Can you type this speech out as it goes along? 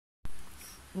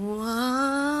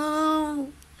Wow.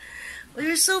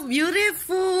 You're so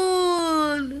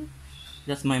beautiful.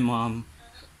 That's my mom.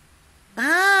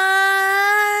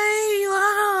 Hi.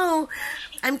 Wow.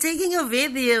 I'm taking a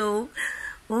video.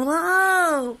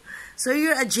 Wow. So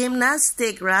you're a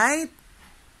gymnastic, right?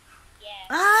 Yes.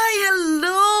 Hi,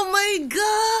 hello. My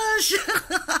gosh.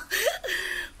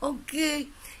 Okay.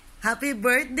 Happy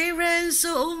birthday, Renzo.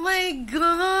 Oh my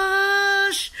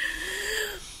gosh.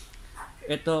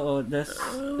 Ito, oh, that's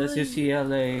your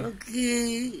CLA.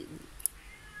 Okay.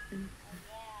 Yeah.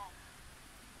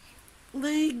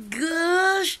 My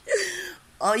gosh.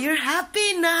 Oh, you're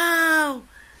happy now.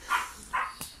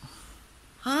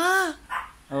 Huh?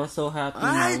 I was so happy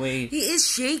Ah, now, wait. he is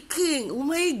shaking. Oh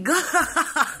my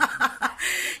god.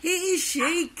 He is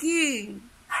shaking.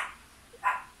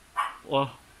 Oh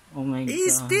my He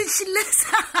is god. speechless.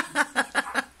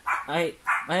 I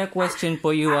have a question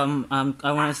for you.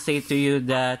 I want to say to you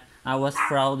that I was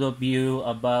proud of you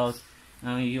about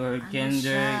your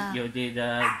gender. siya?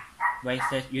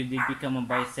 You did become a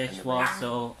bisexual,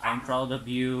 so I'm proud of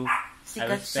you. I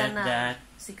respect that,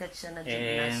 Sikat siya na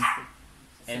and gymnastic.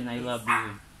 I love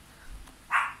you.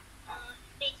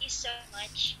 Thank you so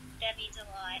much. That means a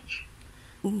lot.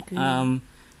 Okay.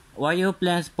 What are your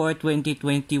plans for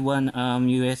 2021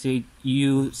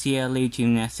 UCLA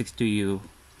gymnastics to you?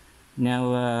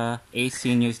 Now 8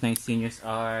 seniors, 9 seniors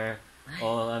are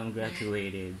all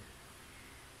graduated.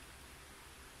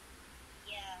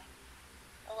 Yeah.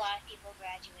 A lot of people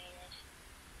graduated.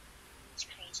 It's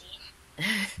crazy.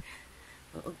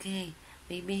 Okay.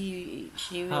 Maybe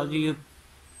she will...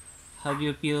 How do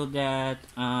you feel that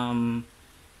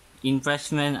in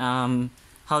freshman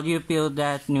how do you feel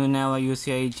that now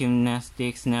UCLA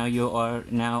gymnastics now you are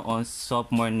now on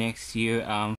sophomore next year